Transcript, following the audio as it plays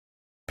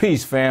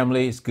Peace,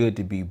 family. It's good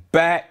to be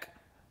back.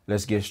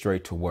 Let's get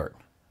straight to work.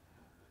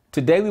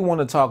 Today, we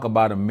want to talk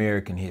about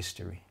American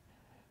history.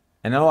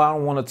 And no, I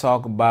don't want to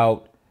talk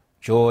about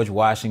George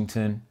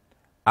Washington.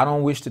 I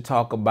don't wish to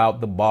talk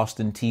about the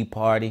Boston Tea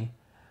Party.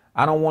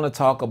 I don't want to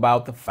talk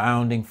about the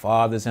founding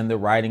fathers and the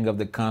writing of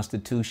the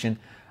Constitution.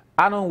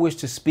 I don't wish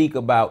to speak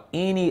about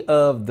any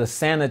of the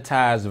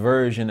sanitized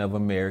version of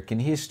American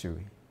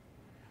history.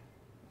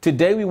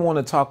 Today, we want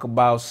to talk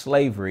about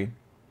slavery,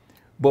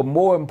 but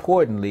more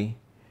importantly,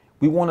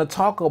 we want to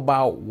talk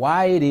about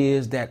why it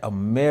is that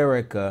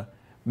America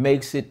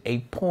makes it a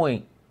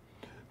point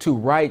to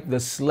write the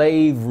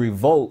slave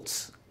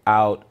revolts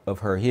out of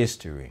her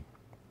history.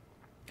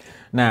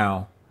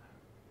 Now,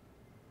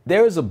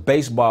 there is a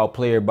baseball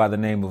player by the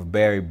name of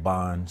Barry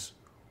Bonds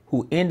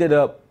who ended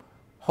up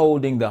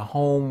holding the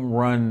home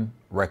run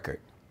record.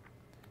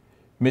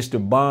 Mr.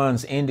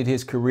 Bonds ended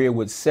his career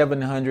with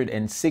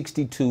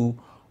 762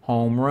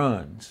 home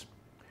runs.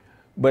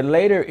 But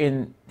later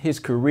in his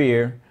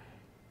career,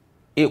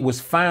 it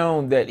was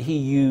found that he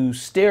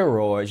used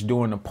steroids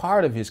during a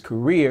part of his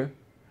career.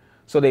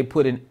 So they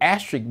put an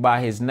asterisk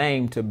by his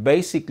name to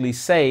basically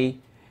say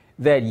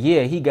that,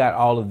 yeah, he got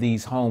all of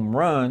these home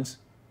runs,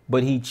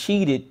 but he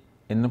cheated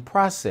in the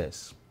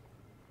process.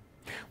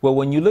 Well,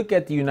 when you look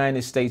at the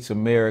United States of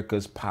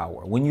America's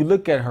power, when you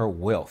look at her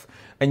wealth,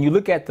 and you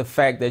look at the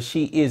fact that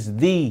she is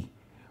the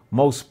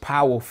most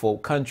powerful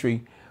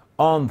country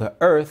on the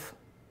earth,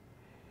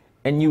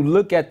 and you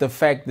look at the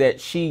fact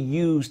that she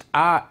used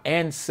our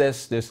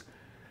ancestors'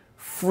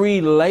 free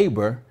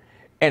labor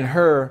and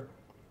her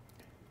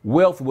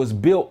wealth was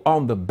built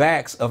on the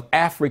backs of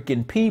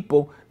African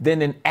people,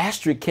 then an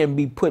asterisk can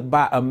be put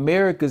by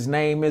America's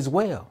name as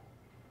well.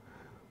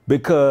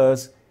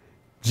 Because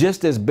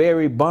just as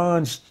Barry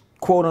Bonds,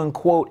 quote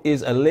unquote,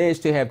 is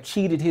alleged to have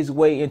cheated his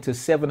way into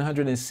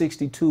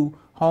 762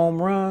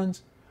 home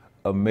runs,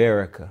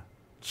 America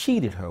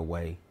cheated her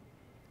way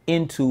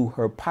into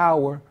her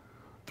power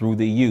through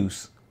the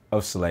use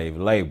of slave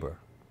labor.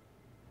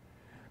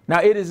 Now,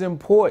 it is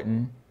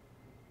important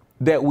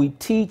that we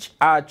teach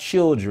our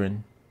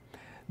children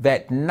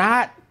that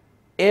not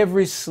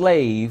every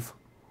slave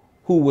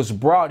who was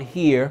brought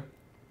here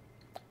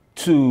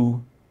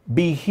to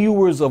be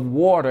hewers of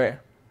wood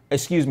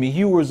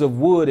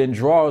and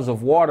drawers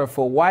of water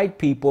for white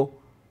people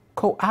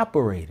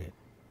cooperated.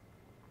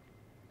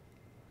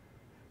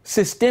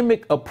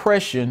 Systemic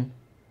oppression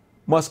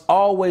must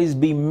always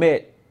be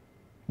met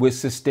with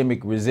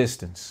systemic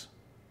resistance.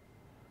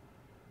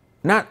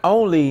 Not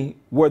only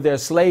were there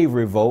slave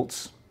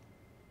revolts,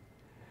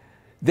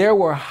 there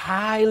were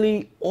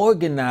highly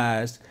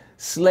organized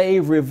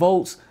slave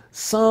revolts.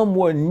 Some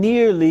were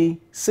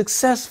nearly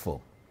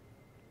successful.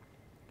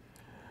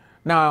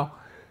 Now,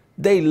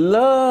 they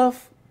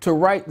love to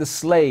write the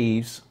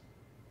slaves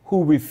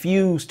who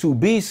refused to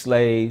be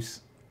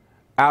slaves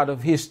out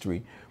of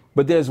history.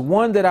 But there's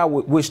one that I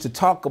would wish to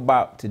talk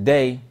about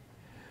today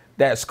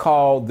that's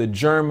called the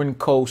German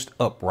Coast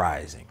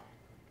Uprising.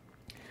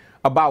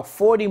 About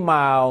 40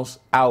 miles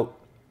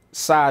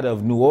outside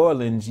of New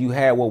Orleans, you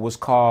had what was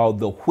called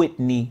the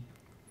Whitney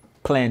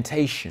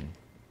Plantation.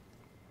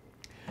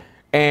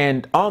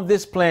 And on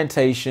this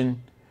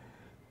plantation,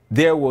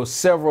 there were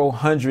several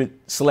hundred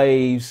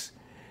slaves,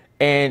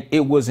 and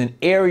it was an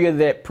area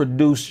that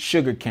produced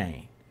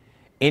sugarcane.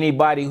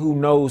 Anybody who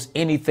knows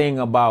anything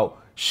about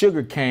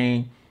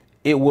sugarcane,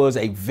 it was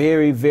a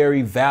very,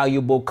 very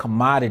valuable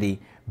commodity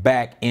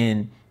back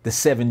in the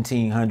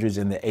 1700s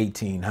and the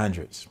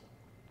 1800s.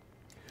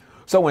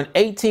 So in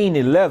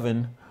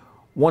 1811,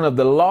 one of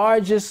the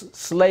largest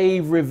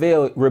slave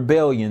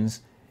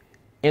rebellions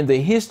in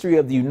the history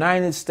of the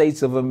United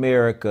States of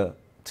America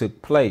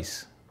took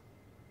place.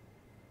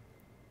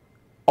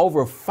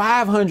 Over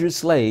 500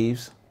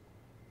 slaves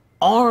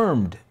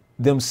armed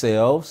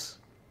themselves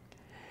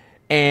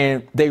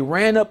and they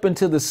ran up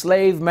into the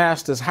slave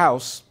master's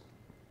house.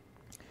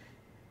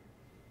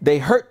 They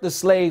hurt the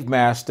slave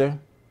master,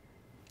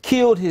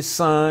 killed his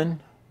son,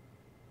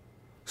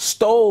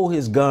 stole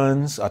his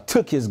guns, or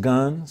took his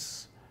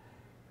guns,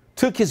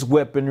 took his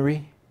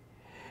weaponry,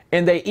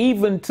 and they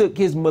even took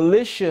his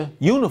militia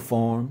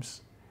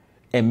uniforms,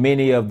 and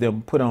many of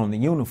them put on the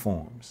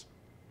uniforms.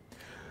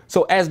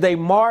 So as they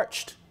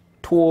marched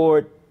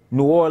toward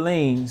New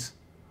Orleans,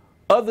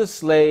 other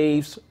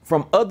slaves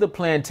from other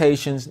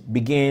plantations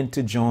began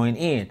to join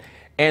in.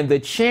 And the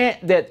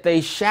chant that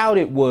they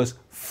shouted was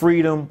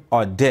freedom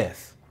or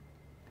death.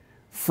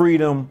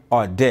 Freedom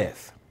or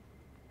death.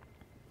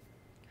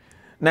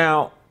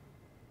 Now,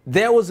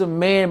 there was a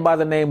man by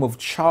the name of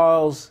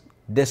Charles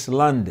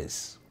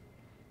Deslandes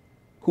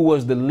who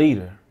was the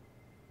leader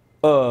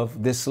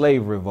of this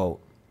slave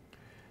revolt.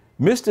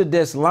 Mr.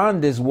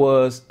 Deslandes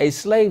was a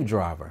slave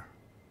driver.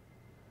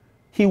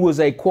 He was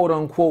a quote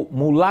unquote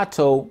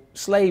mulatto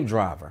slave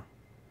driver.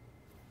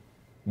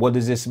 What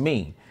does this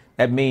mean?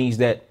 That means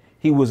that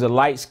he was a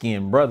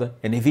light-skinned brother.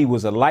 And if he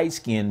was a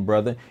light-skinned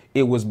brother,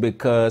 it was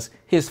because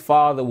his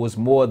father was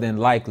more than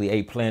likely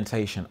a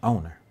plantation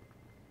owner.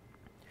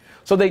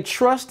 So they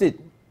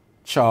trusted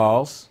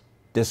Charles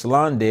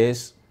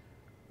Deslandes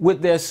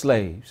with their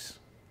slaves.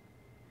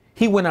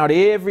 He went out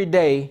every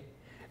day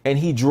and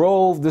he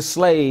drove the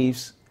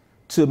slaves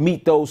to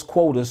meet those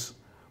quotas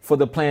for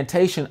the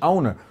plantation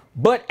owner.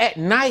 But at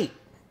night,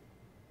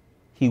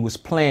 he was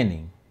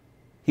planning,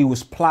 he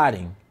was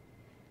plotting,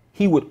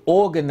 he would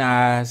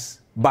organize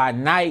by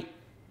night,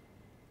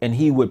 and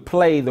he would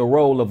play the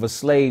role of a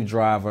slave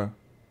driver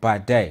by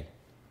day.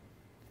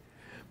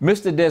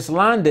 Mr.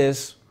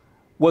 Deslandes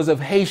was of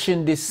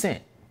Haitian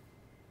descent.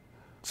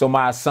 So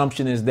my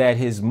assumption is that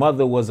his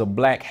mother was a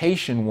black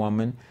Haitian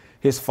woman,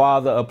 his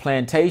father a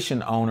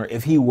plantation owner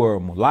if he were a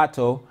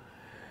mulatto.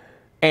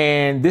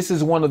 And this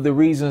is one of the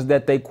reasons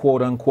that they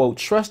quote unquote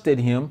trusted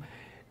him.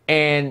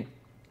 And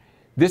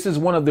this is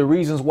one of the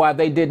reasons why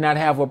they did not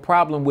have a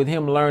problem with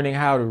him learning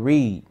how to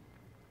read.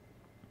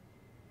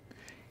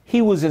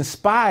 He was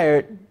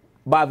inspired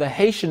by the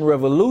Haitian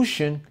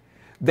Revolution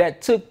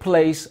that took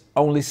place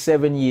only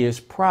 7 years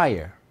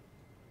prior.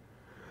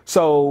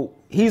 So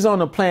he's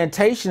on a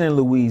plantation in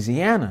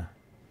Louisiana.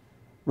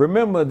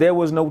 Remember, there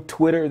was no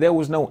Twitter, there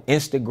was no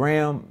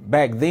Instagram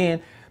back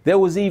then, there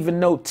was even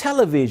no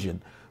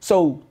television.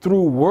 So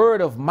through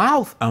word of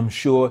mouth, I'm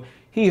sure,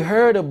 he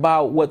heard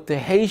about what the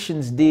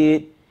Haitians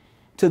did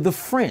to the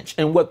French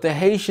and what the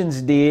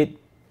Haitians did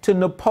to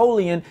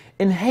Napoleon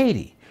in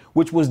Haiti,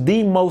 which was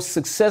the most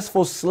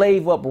successful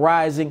slave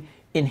uprising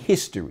in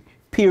history,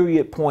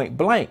 period, point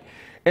blank.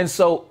 And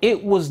so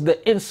it was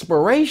the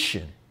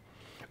inspiration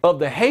of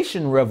the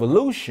Haitian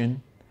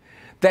Revolution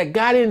that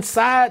got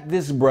inside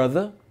this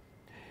brother.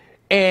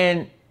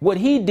 And what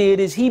he did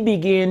is he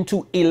began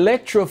to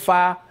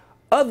electrify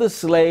other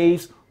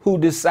slaves who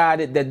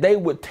decided that they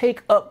would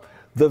take up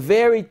the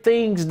very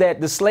things that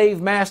the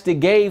slave master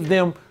gave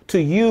them to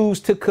use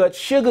to cut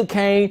sugar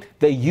cane.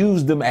 They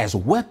used them as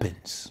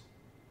weapons.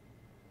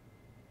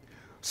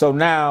 So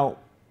now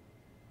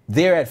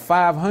they're at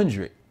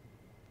 500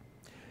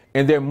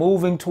 and they're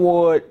moving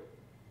toward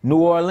New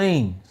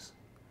Orleans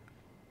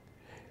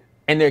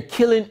and they're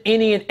killing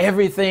any and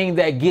everything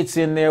that gets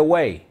in their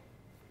way.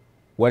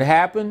 What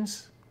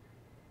happens?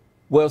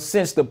 Well,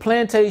 since the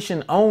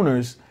plantation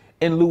owners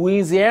in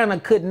Louisiana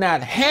could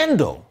not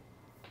handle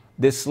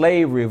the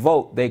slave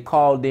revolt, they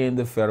called in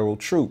the federal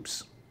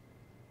troops.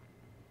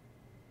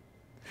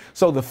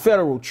 So the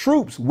federal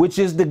troops, which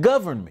is the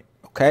government,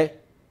 okay,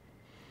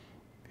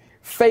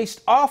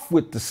 faced off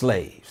with the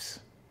slaves.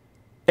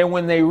 And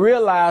when they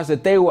realized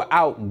that they were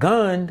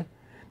outgunned,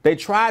 they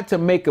tried to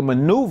make a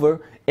maneuver.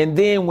 And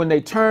then when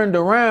they turned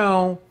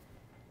around,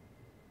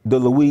 the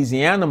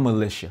Louisiana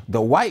militia,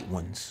 the white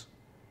ones,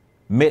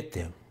 met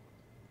them.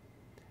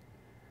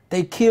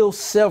 They killed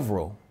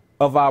several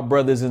of our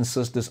brothers and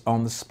sisters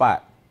on the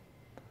spot.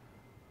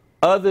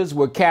 Others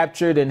were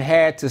captured and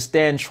had to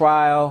stand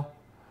trial,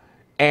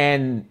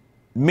 and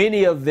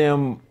many of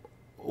them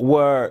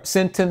were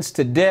sentenced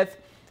to death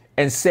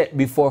and set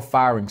before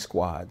firing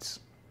squads.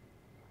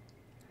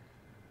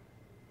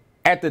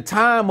 At the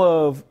time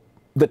of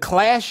the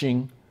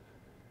clashing,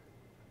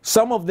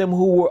 some of them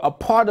who were a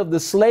part of the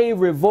slave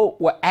revolt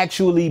were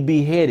actually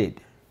beheaded.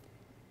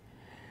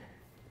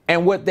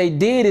 And what they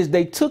did is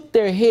they took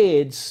their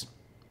heads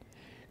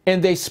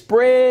and they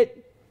spread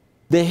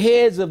the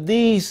heads of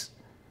these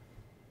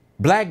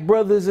black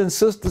brothers and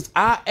sisters,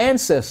 our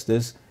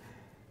ancestors.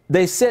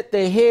 They set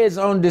their heads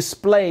on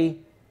display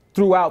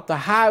throughout the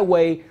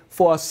highway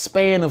for a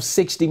span of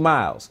 60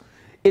 miles.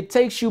 It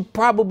takes you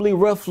probably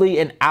roughly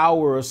an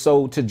hour or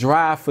so to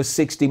drive for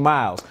 60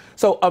 miles.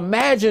 So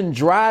imagine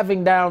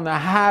driving down the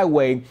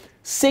highway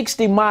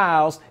 60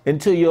 miles, and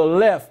to your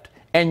left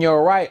and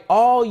your right,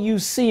 all you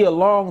see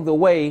along the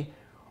way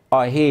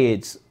are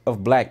heads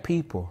of black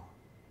people.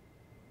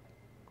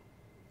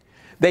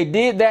 They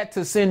did that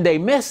to send a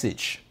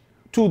message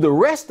to the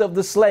rest of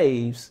the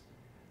slaves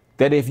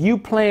that if you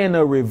plan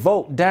a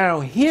revolt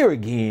down here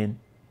again,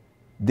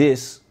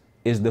 this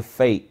is the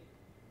fate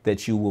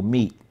that you will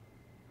meet.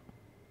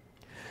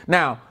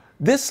 Now,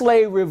 this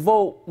slave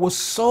revolt was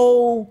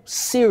so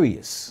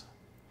serious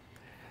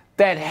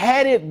that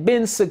had it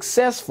been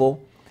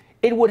successful,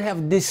 it would have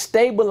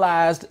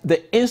destabilized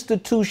the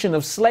institution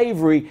of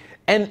slavery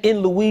and in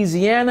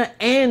Louisiana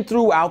and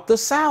throughout the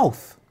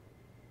South.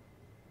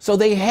 So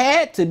they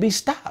had to be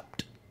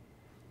stopped.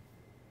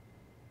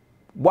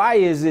 Why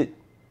is it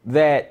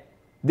that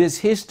this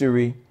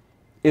history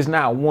is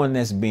not one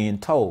that's being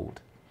told?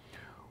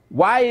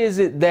 Why is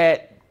it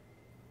that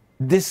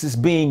this is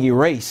being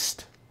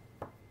erased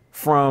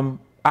from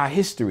our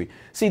history?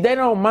 See, they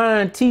don't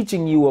mind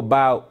teaching you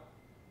about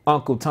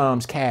Uncle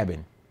Tom's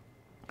Cabin.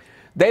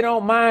 They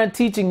don't mind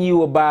teaching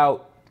you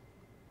about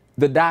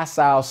the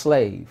docile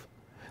slave.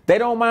 They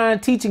don't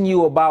mind teaching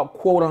you about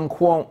quote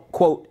unquote,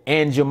 quote,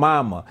 Aunt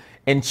Jemima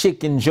and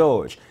Chicken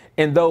George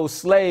and those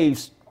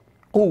slaves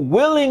who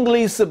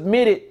willingly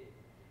submitted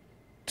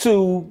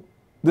to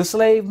the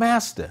slave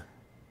master.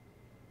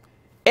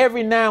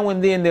 Every now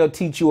and then they'll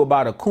teach you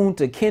about a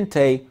Kunta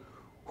Kinte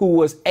who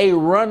was a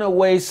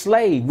runaway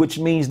slave, which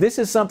means this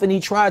is something he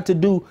tried to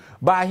do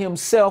by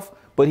himself,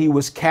 but he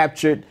was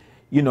captured,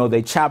 you know,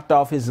 they chopped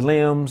off his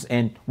limbs,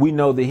 and we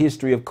know the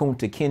history of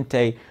Kunta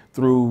Kinte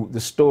through the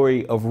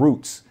story of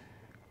Roots.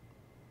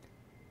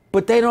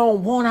 But they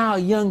don't want our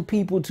young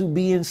people to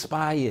be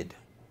inspired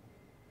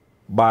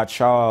by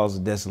Charles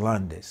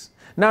Deslandes.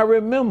 Now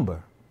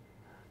remember,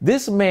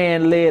 this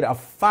man led a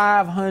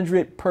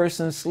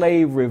 500-person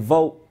slave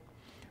revolt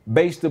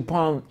based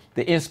upon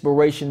the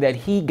inspiration that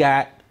he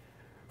got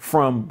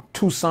from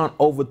Toussaint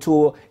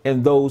Louverture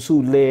and those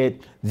who led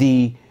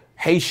the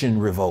Haitian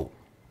revolt.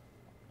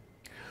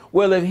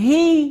 Well, if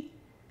he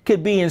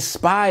could be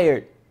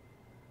inspired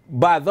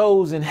by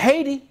those in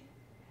Haiti,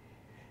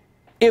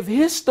 if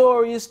his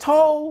story is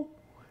told,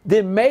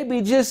 then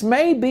maybe, just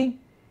maybe,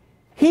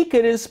 he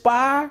could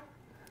inspire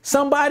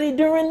somebody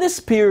during this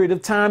period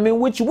of time in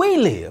which we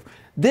live.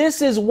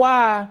 This is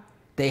why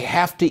they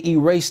have to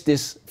erase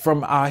this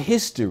from our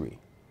history.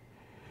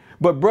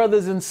 But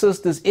brothers and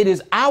sisters, it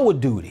is our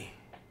duty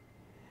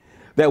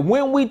that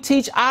when we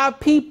teach our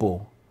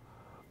people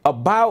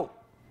about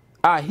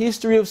our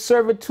history of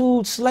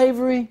servitude,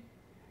 slavery,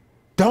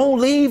 don't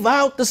leave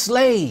out the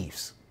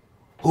slaves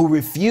who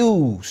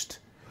refused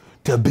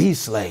to be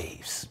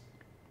slaves.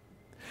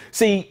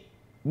 See,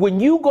 when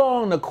you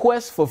go on a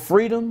quest for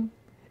freedom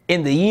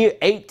in the year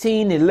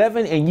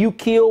 1811 and you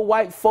kill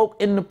white folk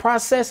in the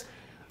process,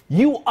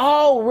 you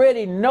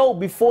already know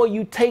before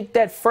you take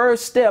that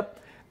first step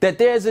that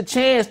there's a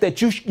chance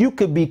that you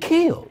could be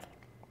killed.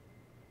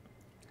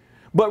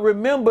 But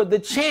remember the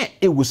chant,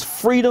 it was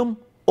freedom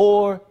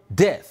or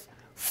death,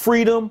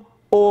 freedom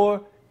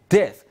or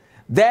death.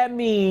 That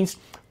means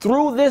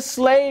through this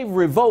slave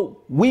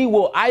revolt, we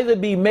will either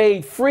be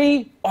made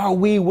free or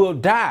we will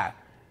die.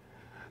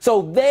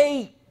 So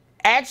they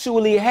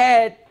actually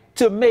had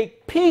to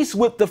make peace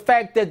with the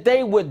fact that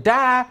they would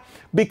die,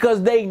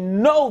 because they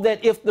know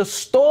that if the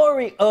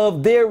story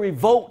of their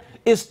revolt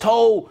is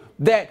told,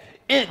 that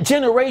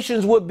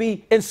generations would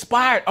be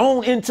inspired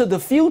on into the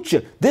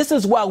future. This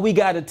is why we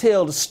got to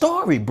tell the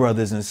story,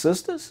 brothers and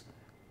sisters.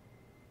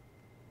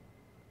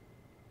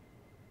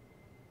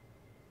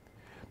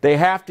 They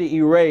have to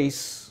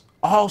erase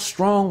all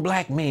strong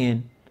black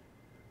men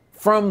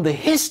from the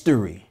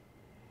history,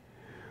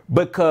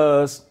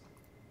 because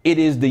it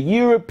is the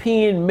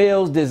European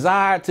male's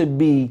desire to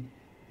be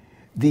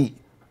the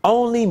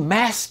only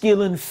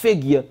masculine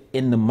figure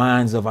in the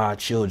minds of our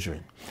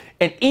children.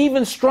 And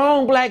even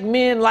strong black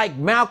men like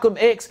Malcolm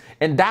X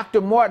and Dr.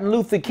 Martin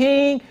Luther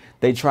King,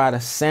 they try to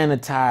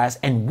sanitize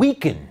and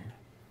weaken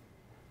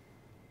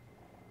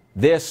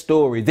their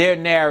story, their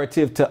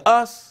narrative to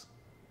us,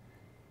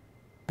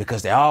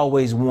 because they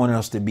always want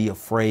us to be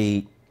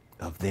afraid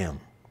of them.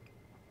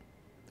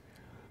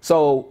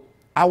 So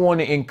I want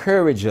to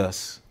encourage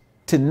us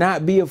to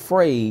not be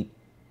afraid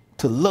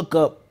to look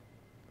up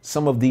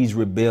some of these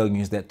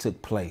rebellions that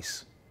took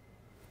place.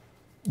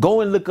 Go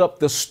and look up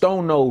the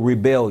Stono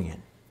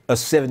Rebellion of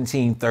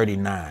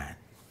 1739.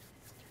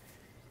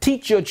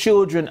 Teach your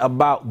children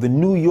about the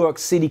New York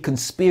City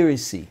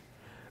Conspiracy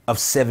of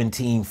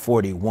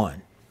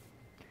 1741.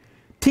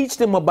 Teach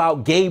them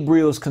about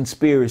Gabriel's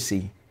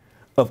Conspiracy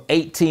of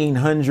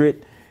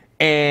 1800,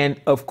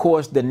 and of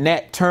course the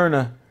Nat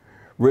Turner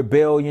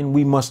Rebellion.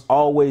 We must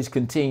always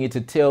continue to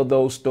tell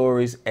those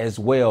stories as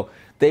well.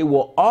 They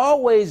will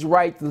always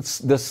write the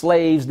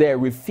slaves that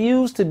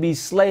refuse to be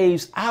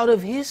slaves out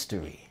of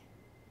history,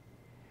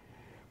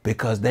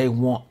 because they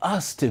want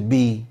us to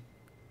be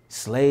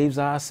slaves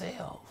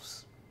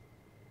ourselves.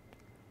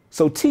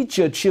 So teach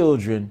your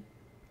children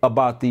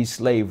about these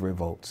slave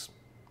revolts,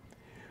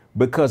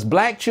 because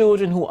black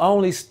children who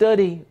only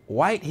study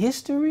white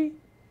history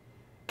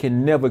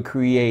can never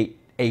create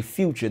a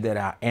future that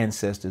our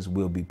ancestors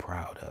will be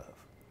proud of.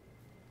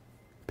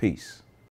 Peace.